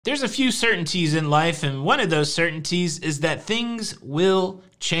There's a few certainties in life, and one of those certainties is that things will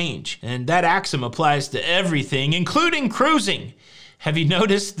change. And that axiom applies to everything, including cruising. Have you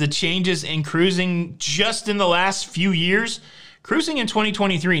noticed the changes in cruising just in the last few years? Cruising in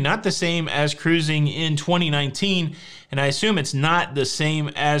 2023, not the same as cruising in 2019, and I assume it's not the same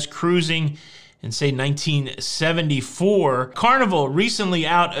as cruising in, say, 1974. Carnival recently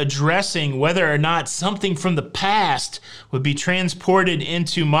out addressing whether or not something from the past would be transported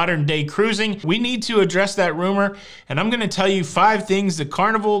into modern day cruising. We need to address that rumor, and I'm gonna tell you 5 things that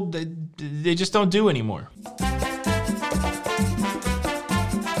Carnival, they just don't do anymore.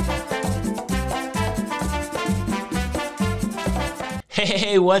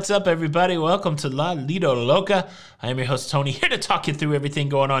 Hey, what's up everybody? Welcome to La Lido Loca. I am your host Tony, here to talk you through everything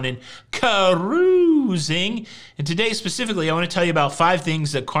going on in cruising. And today specifically, I want to tell you about 5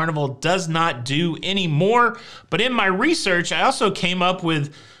 things that Carnival does not do anymore. But in my research, I also came up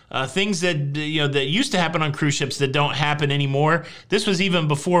with things that that used to happen on cruise ships that don't happen anymore. This was even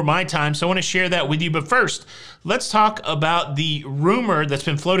before my time, so I want to share that with you. But first, let's talk about the rumor that's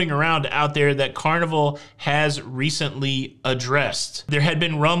been floating around out there that Carnival has recently addressed. There had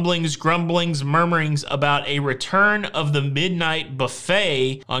been rumblings, grumblings, murmurings about a return of the midnight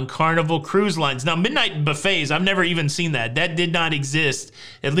buffet on Carnival cruise lines. Now, midnight buffets, I've never even seen that. That did not exist,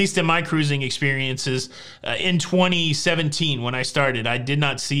 at least in my cruising experiences. In 2017, when I started, I did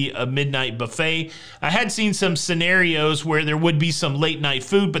not see a midnight buffet. I had seen some scenarios where there would be some late night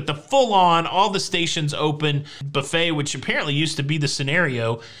food, but the full-on, all the stations open buffet, which apparently used to be the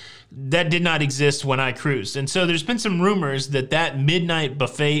scenario, that did not exist when I cruised. And so there's been some rumors that that midnight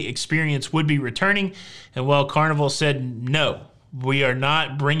buffet experience would be returning, and well, Carnival said no. We are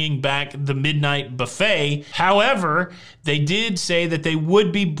not bringing back the midnight buffet. However, they did say that they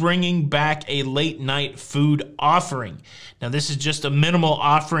would be bringing back a late night food offering. Now, this is just a minimal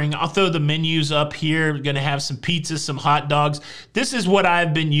offering. I'll throw the menus up here. We're gonna have some pizzas, some hot dogs. This is what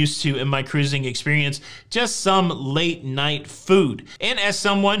I've been used to in my cruising experience, just some late night food. And as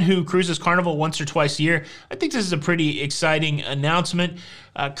someone who cruises Carnival once or twice a year, I think this is a pretty exciting announcement.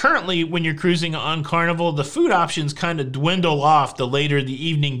 Currently, when you're cruising on Carnival, the food options kind of dwindle off the later the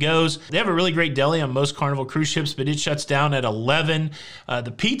evening goes. They have a really great deli on most Carnival cruise ships, but it shuts down at 11.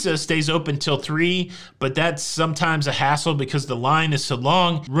 The pizza stays open till 3, but that's sometimes a hassle because the line is so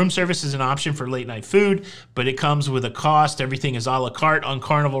long. Room service is an option for late night food, but it comes with a cost. Everything is a la carte on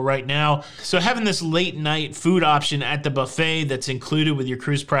Carnival right now. So having this late night food option at the buffet that's included with your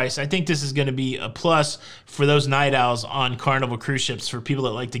cruise price, I think this is gonna be a plus for those night owls on Carnival cruise ships, for people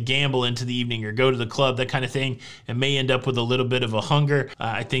that like to gamble into the evening or go to the club, that kind of thing, and may end up with a little bit of a hunger.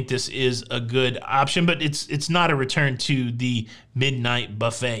 I think this is a good option, but it's not a return to the midnight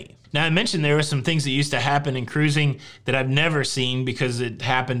buffet. Now, I mentioned there were some things that used to happen in cruising that I've never seen because it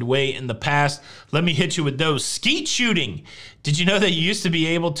happened way in the past. Let me hit you with those. Skeet shooting. Did you know that you used to be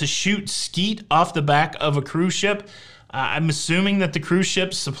able to shoot skeet off the back of a cruise ship? I'm assuming that the cruise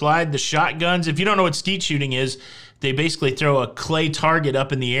ships supplied the shotguns. If you don't know what skeet shooting is, they basically throw a clay target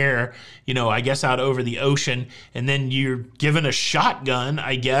up in the air, I guess out over the ocean, and then you're given a shotgun,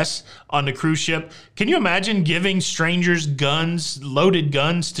 I guess, on the cruise ship. Can you imagine giving strangers guns, loaded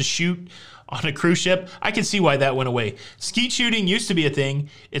guns to shoot on a cruise ship? I can see why that went away. Skeet shooting used to be a thing.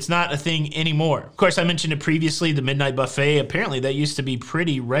 It's not a thing anymore. Of course, I mentioned it previously, the midnight buffet. Apparently, that used to be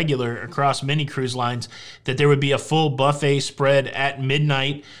pretty regular across many cruise lines, that there would be a full buffet spread at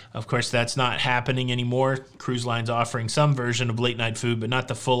midnight. Of course, that's not happening anymore. Cruise lines offering some version of late night food, but not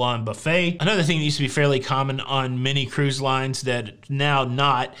the full-on buffet. Another thing that used to be fairly common on many cruise lines that now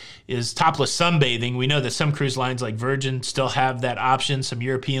not is topless sunbathing. We know that some cruise lines like Virgin still have that option, some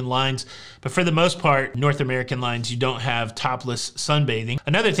European lines, but for the most part, North American lines, you don't have topless sunbathing.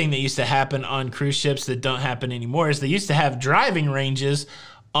 Another thing that used to happen on cruise ships that don't happen anymore is they used to have driving ranges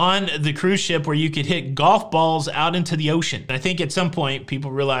on the cruise ship where you could hit golf balls out into the ocean. I think at some point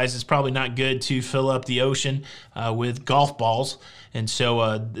people realized it's probably not good to fill up the ocean with golf balls. And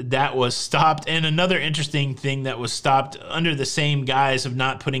so that was stopped. And another interesting thing that was stopped under the same guise of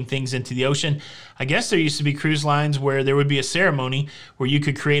not putting things into the ocean, I guess there used to be cruise lines where there would be a ceremony where you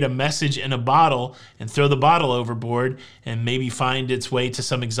could create a message in a bottle and throw the bottle overboard and maybe find its way to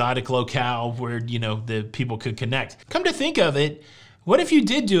some exotic locale where, the people could connect. Come to think of it, what if you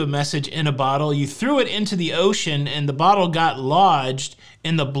did do a message in a bottle, you threw it into the ocean and the bottle got lodged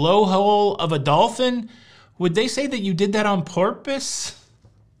in the blowhole of a dolphin? Would they say that you did that on purpose?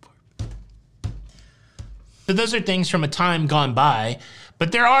 So those are things from a time gone by,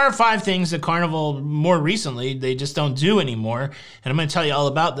 but there are 5 things that Carnival more recently, they just don't do anymore. And I'm gonna tell you all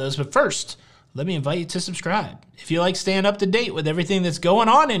about those, but first, let me invite you to subscribe. If you like staying up to date with everything that's going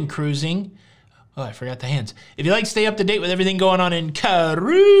on in cruising, oh, I forgot the hands. If you like stay up to date with everything going on in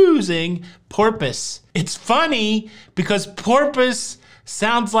cruising, porpoise. It's funny because porpoise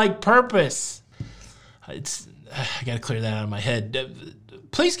sounds like purpose. I gotta clear that out of my head.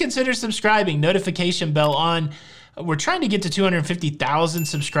 Please consider subscribing, notification bell on. We're trying to get to 250,000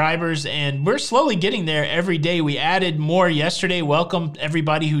 subscribers, and we're slowly getting there every day. We added more yesterday. Welcome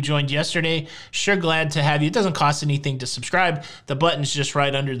everybody who joined yesterday. Sure glad to have you. It doesn't cost anything to subscribe. The button's just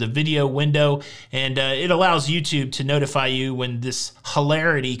right under the video window, and it allows YouTube to notify you when this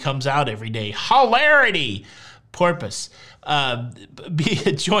hilarity comes out every day. Hilarity! Porpoise.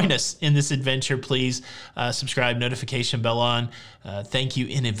 Join us in this adventure, please. Subscribe, notification bell on. Thank you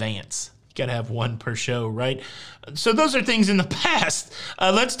in advance. You gotta have one per show, right? So those are things in the past.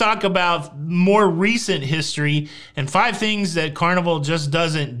 Let's talk about more recent history and 5 things that Carnival just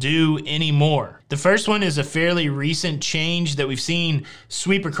doesn't do anymore. The first one is a fairly recent change that we've seen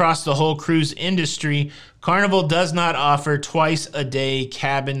sweep across the whole cruise industry. Carnival does not offer twice-a-day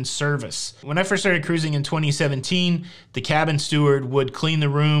cabin service. When I first started cruising in 2017, the cabin steward would clean the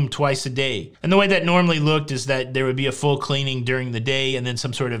room twice a day. And the way that normally looked is that there would be a full cleaning during the day and then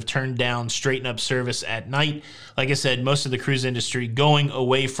some sort of turned down, straighten up service at night. Like I said, most of the cruise industry going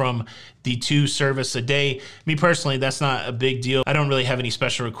away from the 2 service a day. Me personally, that's not a big deal. I don't really have any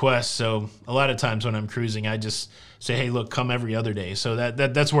special requests, so a lot of times when I'm cruising, I just say, hey, look, come every other day. So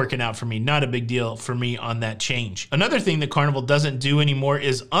that's working out for me. Not a big deal for me on that change. Another thing that Carnival doesn't do anymore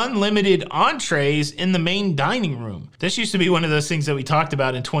is unlimited entrees in the main dining room. This used to be one of those things that we talked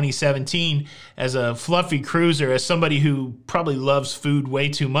about in 2017 as a fluffy cruiser, as somebody who probably loves food way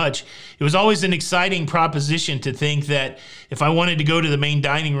too much. It was always an exciting proposition to think that if I wanted to go to the main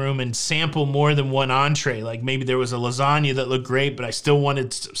dining room and sample more than one entree, like maybe there was a lasagna that looked great, but I still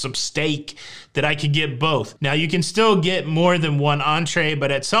wanted some steak, that I could get both. Now you can still get more than one entree,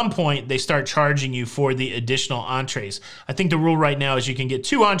 but at some point they start charging you for the additional entrees. I think the rule right now is you can get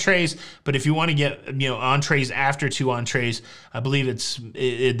 2 entrees, but if you want to get entrees after 2 entrees, I believe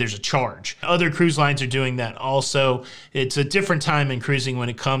there's a charge. Other cruise lines are doing that also. It's a different time in cruising when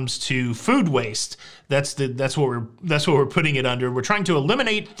it comes to food waste. That's what we're putting it under. We're trying to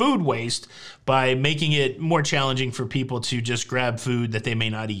eliminate food waste by making it more challenging for people to just grab food that they may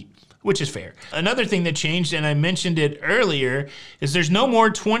not eat, which is fair. Another thing that changed, and I mentioned it earlier, is there's no more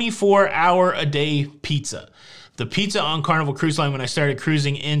 24-hour-a-day pizza. The pizza on Carnival Cruise Line, when I started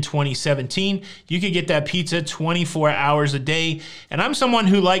cruising in 2017, you could get that pizza 24 hours a day. And I'm someone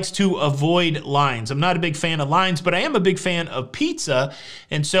who likes to avoid lines. I'm not a big fan of lines, but I am a big fan of pizza.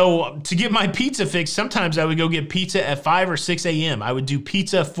 And so to get my pizza fix, sometimes I would go get pizza at 5 or 6 a.m. I would do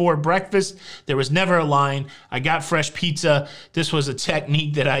pizza for breakfast. There was never a line. I got fresh pizza. This was a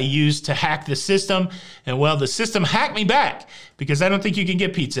technique that I used to hack the system. And well, the system hacked me back, because I don't think you can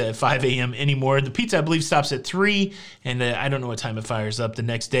get pizza at 5 a.m. anymore. The pizza, I believe, stops at 3, and I don't know what time it fires up the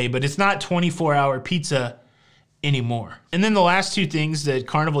next day, but it's not 24-hour pizza anymore. And then the last 2 things that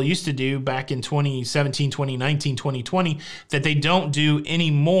Carnival used to do back in 2017, 2019, 2020 that they don't do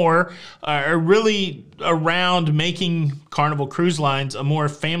anymore are really around making Carnival Cruise Lines a more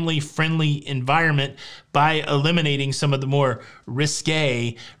family-friendly environment by eliminating some of the more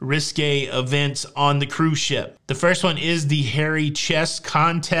risque events on the cruise ship. The first one is the hairy chest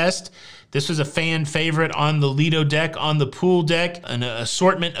contest. This was a fan favorite on the Lido deck, on the pool deck. An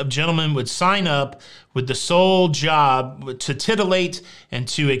assortment of gentlemen would sign up with the sole job to titillate and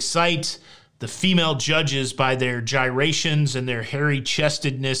to excite the female judges by their gyrations and their hairy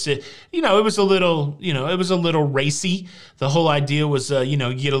chestedness. It was a little racy. The whole idea was, you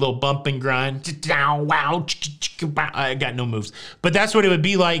get a little bump and grind. Wow, I got no moves. But that's what it would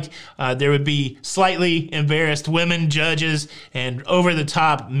be like. There would be slightly embarrassed women judges and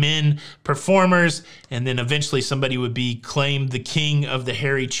over-the-top men performers, and then eventually somebody would be claimed the king of the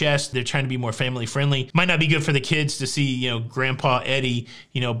hairy chest. They're trying to be more family-friendly. Might not be good for the kids to see, Grandpa Eddie,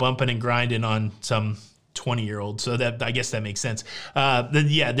 bumping and grinding on some 20-year-old. So that, I guess that makes sense.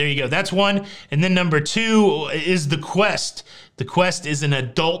 Yeah, there you go. That's one. And then number 2 is The Quest. The Quest is an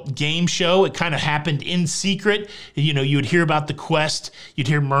adult game show. It kind of happened in secret. You would hear about The Quest, you'd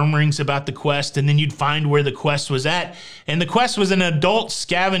hear murmurings about The Quest, and then you'd find where The Quest was at. And The Quest was an adult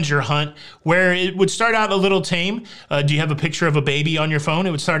scavenger hunt where it would start out a little tame. Do you have a picture of a baby on your phone?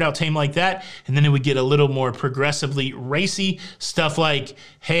 It would start out tame like that, and then it would get a little more progressively racy. Stuff like,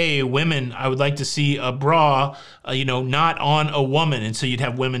 hey, women, I would like to see a bra, not on a woman. And so you'd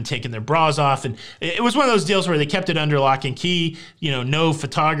have women taking their bras off. And it was one of those deals where they kept it under lock and key. nudity, no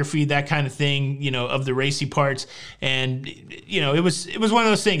photography, that kind of thing, of the racy parts. And, it was one of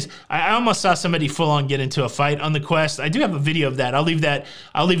those things. I almost saw somebody full on get into a fight on the Quest. I do have a video of that. I'll leave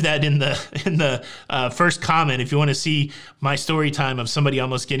that in the first comment if you want to see my story time of somebody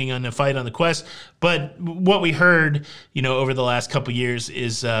almost getting in a fight on the Quest. But what we heard, over the last couple years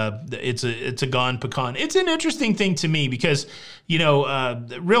is it's a gone pecan. It's an interesting thing to me because,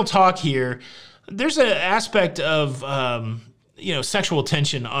 real talk here, there's an aspect of sexual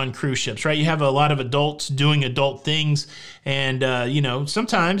tension on cruise ships, right? You have a lot of adults doing adult things, and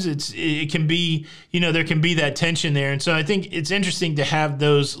sometimes it can be, there can be that tension there. And so I think it's interesting to have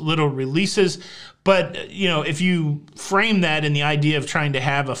those little releases. But, if you frame that in the idea of trying to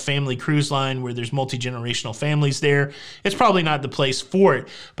have a family cruise line where there's multi-generational families there, it's probably not the place for it.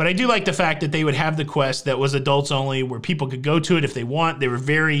 But I do like the fact that they would have the Quest that was adults only, where people could go to it if they want. They were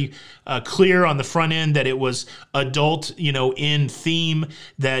very clear on the front end that it was adult, in theme,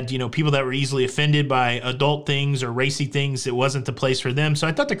 that, people that were easily offended by adult things or racy things, it wasn't the place for them. So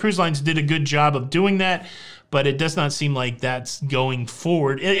I thought the cruise lines did a good job of doing that. But it does not seem like that's going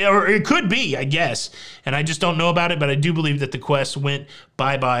forward. Or it could be, I guess. And I just don't know about it, but I do believe that the Quest went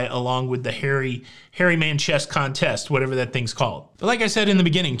bye-bye along with the hairy man chest contest, whatever that thing's called. But like I said in the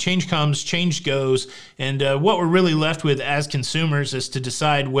beginning, change comes, change goes, and what we're really left with as consumers is to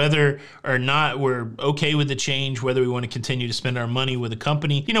decide whether or not we're okay with the change, whether we want to continue to spend our money with a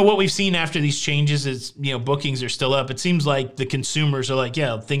company. What we've seen after these changes is, bookings are still up. It seems like the consumers are like,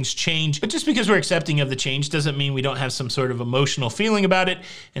 yeah, things change. But just because we're accepting of the change doesn't mean we don't have some sort of emotional feeling about it.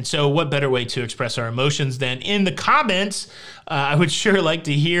 And so what better way to express our emotions than in the comments? I would sure like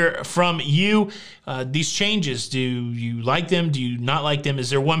to hear from you. These changes, do you like them? Do you not like them? Is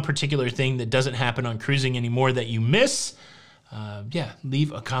there one particular thing that doesn't happen on cruising anymore that you miss? Yeah,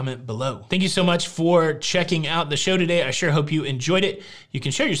 leave a comment below. Thank you so much for checking out the show today. I sure hope you enjoyed it. You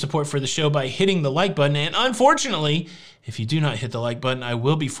can show your support for the show by hitting the like button. And unfortunately, if you do not hit the like button, I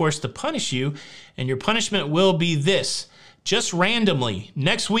will be forced to punish you. And your punishment will be this. Just randomly,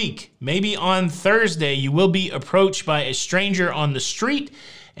 next week, maybe on Thursday, you will be approached by a stranger on the street,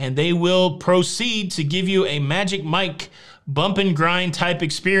 and they will proceed to give you a Magic Mike bump and grind type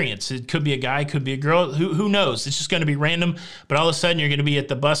experience. It could be a guy, could be a girl, who knows? It's just going to be random, but all of a sudden you're going to be at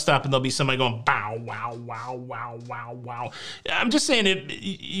the bus stop and there'll be somebody going, bow, wow, wow, wow, wow, wow. I'm just saying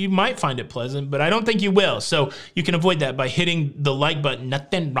you might find it pleasant, but I don't think you will. So you can avoid that by hitting the like button.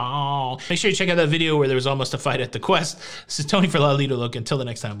 Nothing wrong. Make sure you check out that video where there was almost a fight at the Quest. This is Tony for La Lido Look. Until the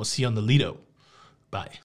next time, we'll see you on the Lido. Bye.